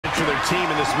team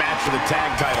in this match for the tag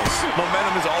titles.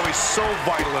 Momentum is always so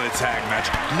vital in a tag match.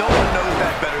 No one knows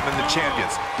that better than the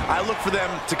champions. I look for them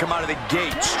to come out of the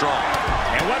gate strong.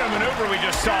 And what a maneuver we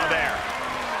just saw there.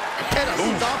 And a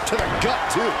stomp to the gut,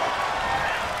 too.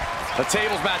 A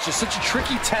tables match is such a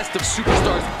tricky test of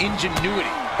superstars'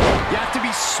 ingenuity. You have to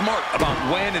be smart about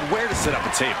when and where to set up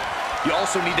a table. You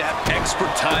also need to have expert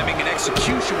timing and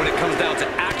execution when it comes down to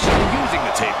actually using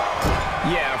the table.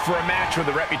 Yeah, for a match with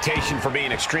a reputation for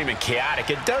being extreme and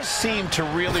chaotic, it does seem to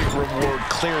really reward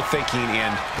clear thinking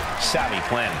and savvy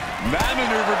planning. That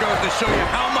maneuver goes to show you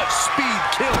how much speed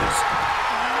kills.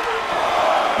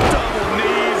 Double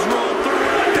knees roll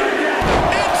through again.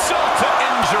 Insult to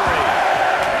injury.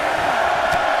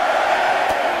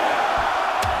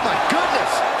 My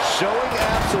goodness, showing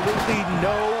absolutely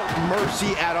no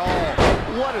mercy at all.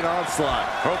 What an onslaught.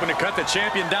 Hoping to cut the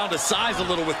champion down to size a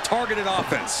little with targeted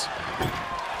offense.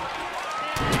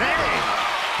 Hey!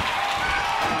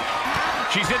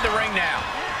 She's in the ring now.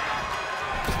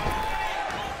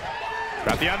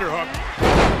 Got the underhook.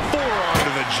 Forearm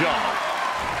to the jaw.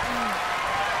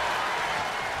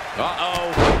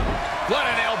 Uh-oh. What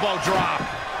an elbow drop.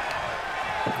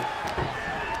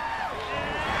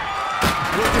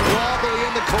 Looking wobbly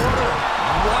in the corner.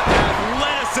 What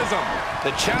athleticism.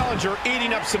 The challenger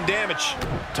eating up some damage.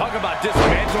 Talk about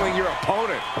dismantling your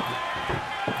opponent.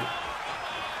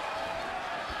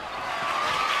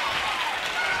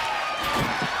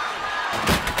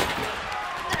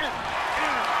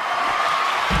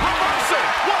 Reversal.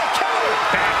 What a counter.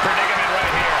 Bad predicament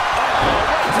right here.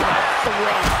 Oh, right to the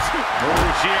throat. Oh,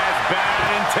 she has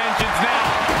bad intentions now.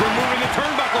 Removing the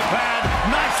turnbuckle pad.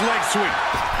 Nice leg sweep.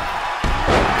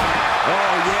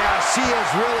 Oh, yeah, she is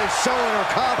really showing her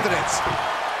confidence.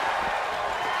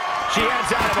 She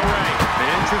heads out of the ring.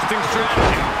 Interesting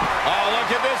strategy. Oh, look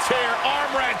at this here.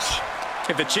 Arm wrench.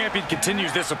 If the champion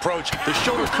continues this approach, the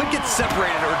shoulder could get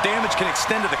separated or damage can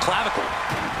extend to the clavicle.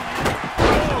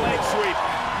 Oh, leg sweep.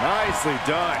 Nicely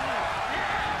done.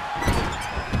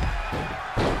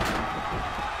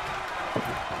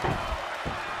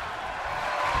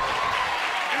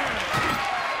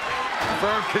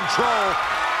 Firm control.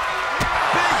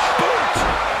 Big boot.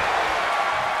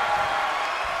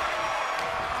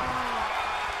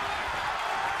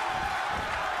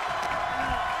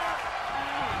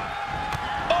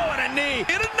 Oh, and a knee.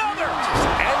 And another.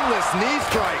 Endless knee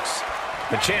strikes.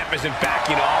 The champ isn't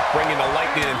backing off, bringing the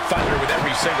lightning and thunder with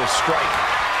every single strike.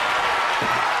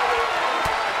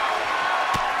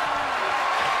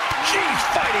 She's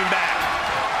fighting back.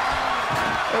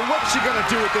 And what's she gonna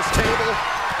do at this table?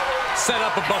 Set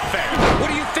up a buffet. What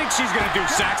do you think she's gonna do,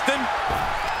 Saxton?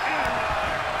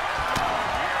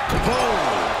 Boom.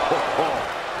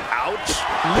 Ouch.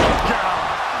 Look out.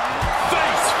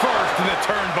 Face first in the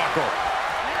turnbuckle.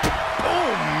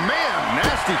 Oh, man,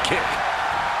 nasty kick.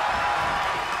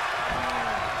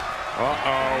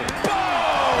 Uh-oh.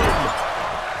 Boom!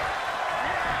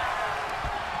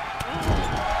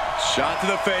 Shot to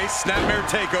the face, snapmare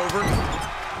takeover.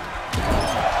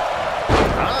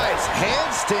 Nice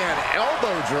handstand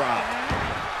elbow drop.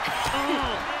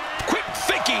 Quick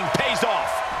thinking pays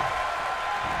off.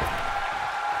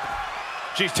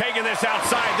 She's taking this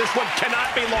outside. This one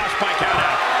cannot be lost by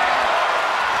countout.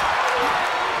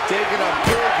 Taking a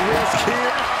big risk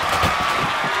here.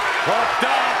 Hooked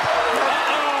up.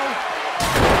 Uh-oh.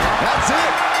 That's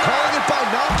it. Calling it by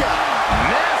knockout.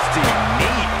 Nasty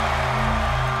knee.